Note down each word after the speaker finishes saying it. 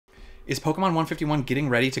is Pokemon 151 getting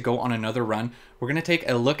ready to go on another run? We're going to take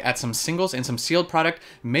a look at some singles and some sealed product.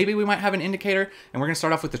 Maybe we might have an indicator, and we're going to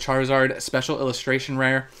start off with the Charizard Special Illustration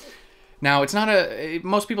Rare. Now, it's not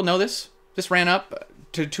most people know this. This ran up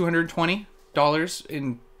to $220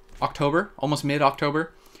 in October, almost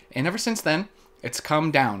mid-October. And ever since then, it's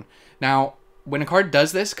come down. Now, when a card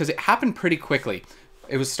does this, because it happened pretty quickly,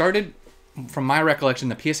 it was started, from my recollection,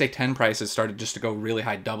 the PSA 10 prices started just to go really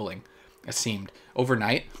high, doubling, it seemed,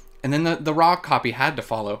 overnight. And then the raw copy had to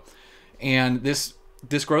follow. And this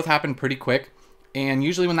growth happened pretty quick. And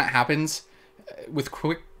usually when that happens, with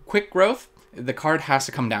quick growth, the card has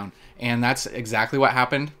to come down. And that's exactly what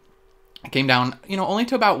happened. It came down, only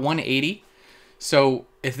to about 180. So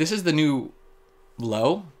if this is the new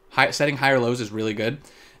low, setting higher lows is really good.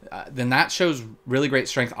 Then that shows really great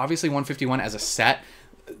strength. Obviously 151 as a set,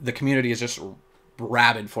 the community is just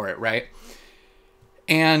rabid for it, right?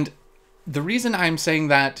 And the reason I'm saying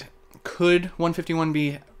that could 151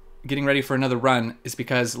 be getting ready for another run is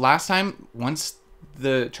because last time, once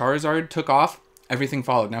the Charizard took off, everything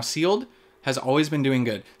followed. Now, Sealed has always been doing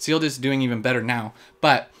good. Sealed is doing even better now.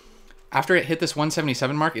 But after it hit this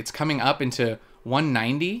 177 mark, it's coming up into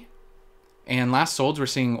 190. And last solds, we're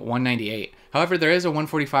seeing 198. However, there is a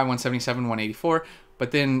 145, 177, 184.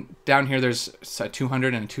 But then down here, there's a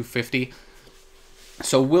 200 and a 250.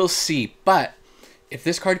 So we'll see. But if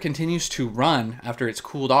this card continues to run after it's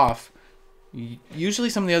cooled off, usually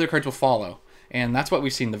some of the other cards will follow. And that's what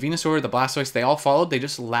we've seen. The Venusaur, the Blastoise, they all followed. They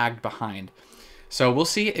just lagged behind. So we'll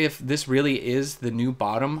see if this really is the new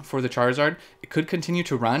bottom for the Charizard. It could continue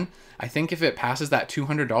to run. I think if it passes that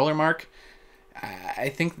 $200 mark, I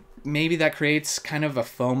think maybe that creates kind of a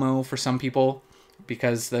FOMO for some people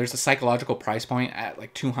because there's a psychological price point at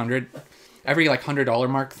like 200. Every like $100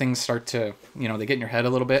 mark, things start to, they get in your head a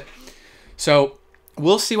little bit. So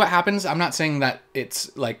we'll see what happens. I'm not saying that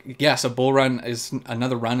it's like, yes, a bull run is,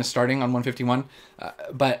 another run is starting on 151.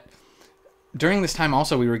 But during this time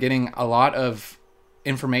also, we were getting a lot of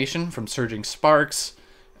information from Surging Sparks,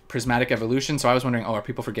 Prismatic Evolution. So I was wondering, are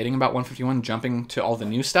people forgetting about 151, jumping to all the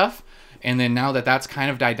new stuff? And then now that that's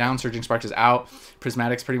kind of died down, Surging Sparks is out.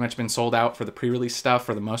 Prismatic's pretty much been sold out for the pre-release stuff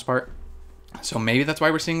for the most part. So maybe that's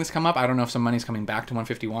why we're seeing this come up. I don't know if some money's coming back to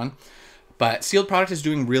 151. But sealed product is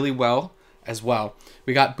doing really well as well.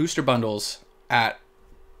 We got booster bundles at,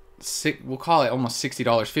 we'll call it almost $60,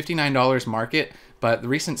 $59 market, but the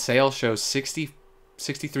recent sale shows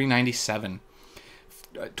 $63.97.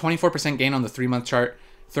 24% gain on the 3-month chart,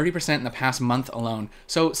 30% in the past month alone.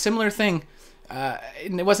 So similar thing.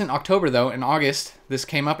 It wasn't October though. In August, this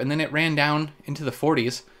came up and then it ran down into the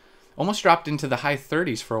 40s, almost dropped into the high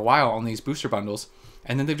 30s for a while on these booster bundles,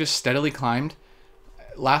 and then they've just steadily climbed.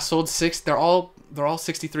 Last sold they're all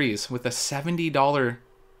 63s with a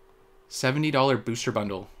 $70 booster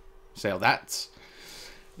bundle sale. That's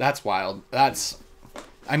wild.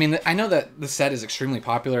 I mean, I know that the set is extremely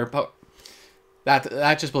popular, but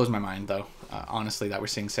that just blows my mind though. Honestly, that we're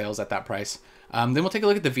seeing sales at that price. Then we'll take a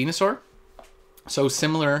look at the Venusaur. So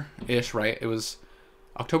similar-ish, right? It was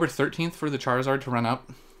October 13th for the Charizard to run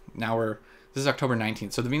up. Now this is October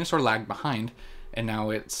 19th. So the Venusaur lagged behind, and now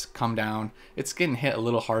it's come down. It's getting hit a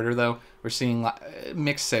little harder, though. We're seeing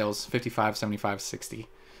mixed sales, 55, 75, 60.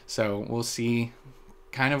 So we'll see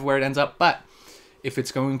kind of where it ends up. But if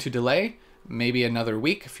it's going to delay, maybe another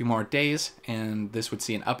week, a few more days, and this would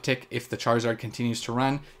see an uptick. If the Charizard continues to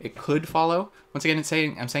run, it could follow. Once again,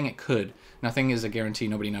 I'm saying it could. Nothing is a guarantee.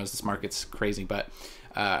 Nobody knows. This market's crazy, but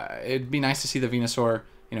it'd be nice to see the Venusaur,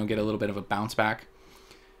 get a little bit of a bounce back.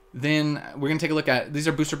 Then we're going to take a look at, these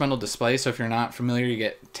are booster bundle displays. So if you're not familiar, you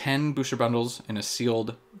get 10 booster bundles in a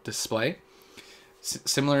sealed display.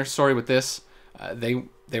 Similar story with this.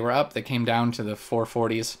 They were up. They came down to the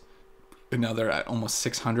 440s. And now they're at almost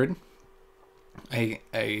 600.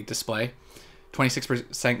 A display.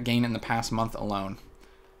 26% gain in the past month alone.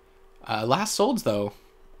 Last solds, though,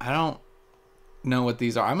 I don't know what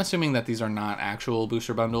these are. I'm assuming that these are not actual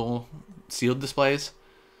booster bundle sealed displays.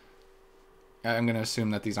 I'm going to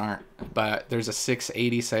assume that these aren't. But there's a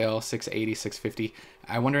 680 sale, 680, 650.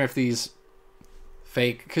 I wonder if these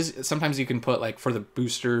fake, because sometimes you can put, like, for the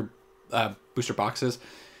booster boxes,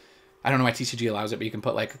 I don't know why TCG allows it, but you can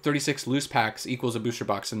put like 36 loose packs equals a booster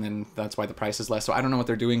box, and then that's why the price is less. So I don't know what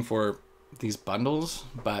they're doing for these bundles,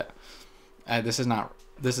 but this is not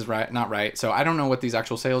right. So I don't know what these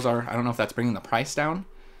actual sales are. I don't know if that's bringing the price down,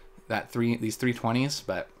 these 320s,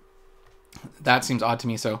 but that seems odd to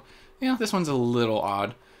me. So yeah, this one's a little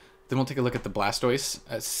odd. Then we'll take a look at the Blastoise,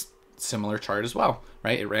 a similar chart as well,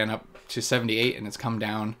 right? It ran up to 78 and it's come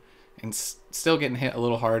down and still getting hit a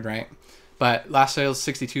little hard, right? But last sales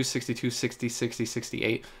 62, 62, 60, 60,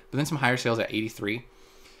 68, but then some higher sales at 83.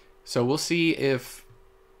 So we'll see if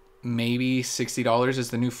maybe $60 is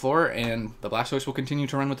the new floor and the Blastoise will continue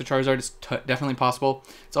to run with the Charizard. It's definitely possible.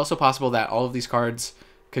 It's also possible that all of these cards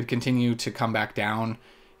could continue to come back down,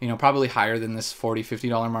 you know, probably higher than this $40,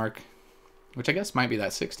 $50 mark, which I guess might be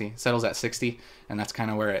that 60. It settles at 60, and that's kind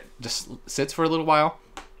of where it just sits for a little while.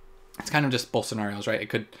 It's kind of just both scenarios, right? It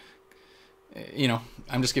could, you know,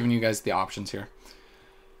 I'm just giving you guys the options here.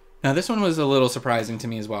 Now, this one was a little surprising to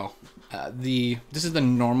me as well. This is the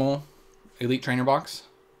normal Elite Trainer box,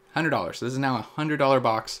 $100. So this is now a $100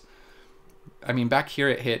 box. I mean, back here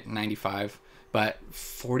it hit 95, but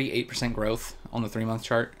 48% growth on the 3-month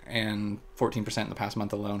chart and 14% in the past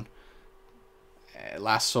month alone.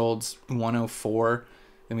 Last sold's 104.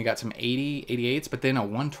 Then we got some 80, 88s, but then a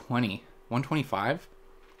 120, 125,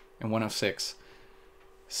 and 106.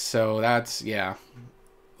 So that's, yeah,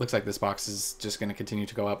 looks like this box is just going to continue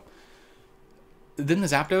to go up. Then the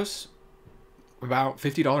Zapdos, about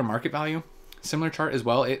 $50 market value. Similar chart as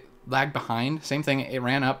well. It lagged behind. Same thing. It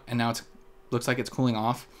ran up, and now it looks like it's cooling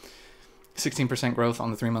off. 16% growth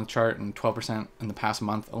on the 3-month chart and 12% in the past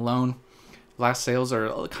month alone. Last sales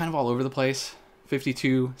are kind of all over the place.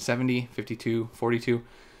 52, 70, 52, 42.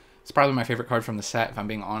 It's probably my favorite card from the set, if I'm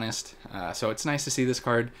being honest. So it's nice to see this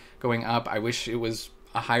card going up. I wish it was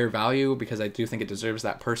a higher value because I do think it deserves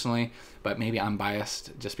that personally, but maybe I'm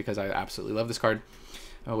biased just because I absolutely love this card,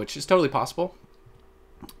 which is totally possible.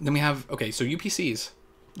 Then we have, okay, so UPCs.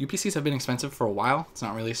 UPCs have been expensive for a while. It's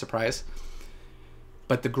not really a surprise.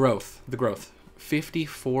 But the growth,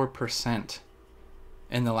 54%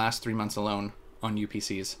 in the last 3 months alone on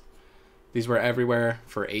UPCs. These were everywhere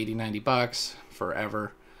for 80, 90 bucks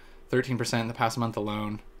forever. 13% in the past month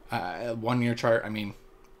alone. 1 year chart, I mean,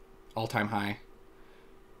 all-time high.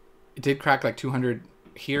 It did crack like 200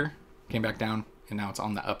 here, came back down, and now it's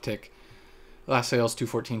on the uptick. Last sales,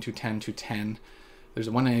 214, 210, 210. There's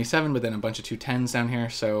a 197, but then a bunch of 210s down here.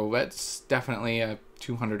 So that's definitely a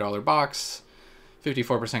 $200 box.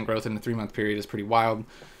 54% growth in the 3-month period is pretty wild.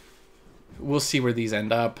 We'll see where these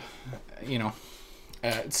end up. You know,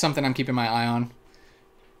 it's something I'm keeping my eye on.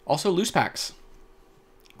 Also, loose packs.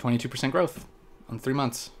 22% growth on 3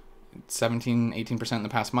 months. 17, 18% in the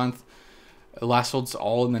past month. Last sold's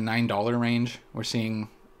all in the $9 range. We're seeing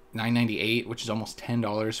 $9.98, which is almost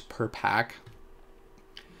 $10 per pack.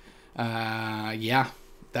 Yeah,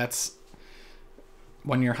 that's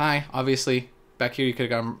 1 year high. Obviously, back here you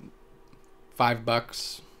could have gotten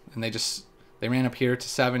 $5, and they ran up here to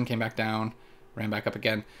 7, came back down, ran back up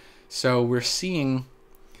again. So we're seeing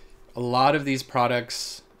a lot of these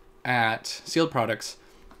products sealed products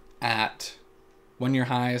at 1 year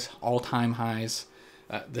highs, all-time highs.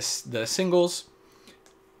 The singles,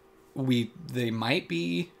 they might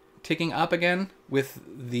be ticking up again with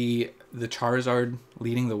the Charizard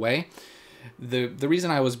leading the way. The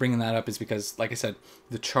reason I was bringing that up is because, like I said,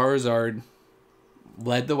 the Charizard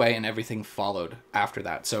led the way and everything followed after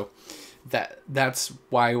that. So that's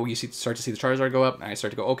why you start to see the Charizard go up, and I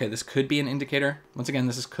start to go, okay, this could be an indicator. Once again,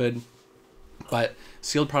 this is could, but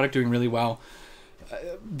sealed product doing really well.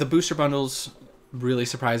 The booster bundles really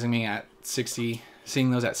surprising me at 60.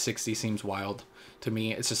 Seeing those at 60 seems wild to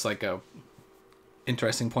me. It's just like a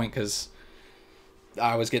interesting point because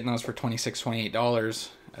I was getting those for $26, $28.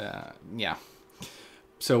 Yeah.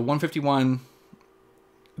 So 151.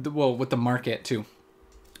 Well, with the market too.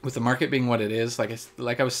 With the market being what it is,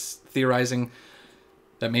 like I was theorizing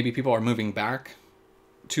that maybe people are moving back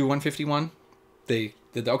to 151. They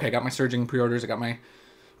did, okay, I got my Surging pre-orders, I got my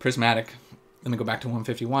Prismatic. Let me go back to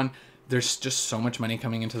 151. There's just so much money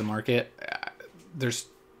coming into the market. There's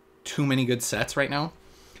too many good sets right now.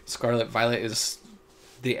 Scarlet Violet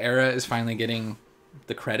the era is finally getting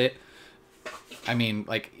the credit. I mean,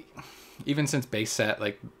 like, even since base set,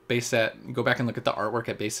 go back and look at the artwork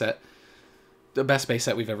at base set. The best base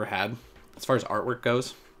set we've ever had as far as artwork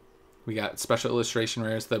goes. We got special illustration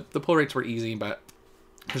rares. The pull rates were easy, but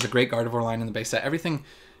there's a great Gardevoir line in the base set. Everything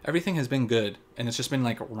has been good, and it's just been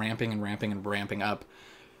like ramping and ramping and ramping up.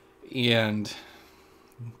 And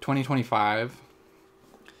 2025,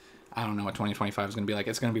 I don't know what 2025 is going to be like.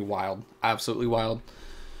 It's going to be wild. Absolutely wild.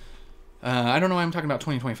 I don't know why I'm talking about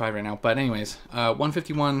 2025 right now. But anyways,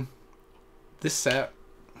 151, this set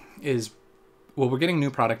is, well, we're getting new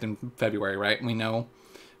product in February, right? We know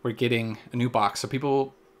we're getting a new box. So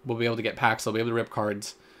people will be able to get packs. They'll be able to rip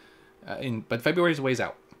cards. But February's a ways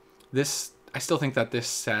out. I still think that this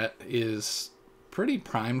set is pretty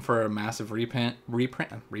primed for a massive reprint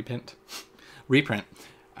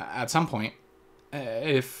at some point.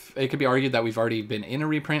 If it could be argued that we've already been in a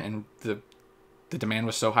reprint and the the demand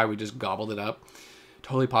was so high we just gobbled it up.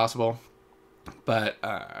 Totally possible. But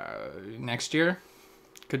next year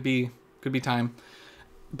could be time.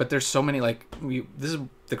 But there's so many, like, this is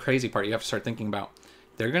the crazy part you have to start thinking about.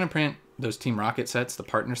 They're going to print those Team Rocket sets, the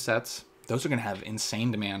partner sets. Those are going to have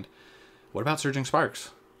insane demand. What about Surging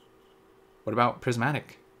Sparks? What about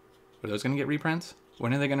Prismatic? Are those going to get reprints?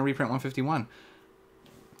 When are they going to reprint 151?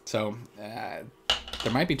 So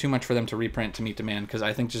there might be too much for them to reprint to meet demand, because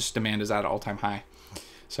I think just demand is at an all-time high.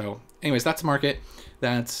 So anyways, that's the market.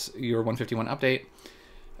 That's your 151 update.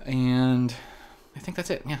 And I think that's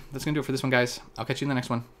it. Yeah, that's going to do it for this one, guys. I'll catch you in the next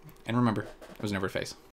one. And remember, it was never a phase.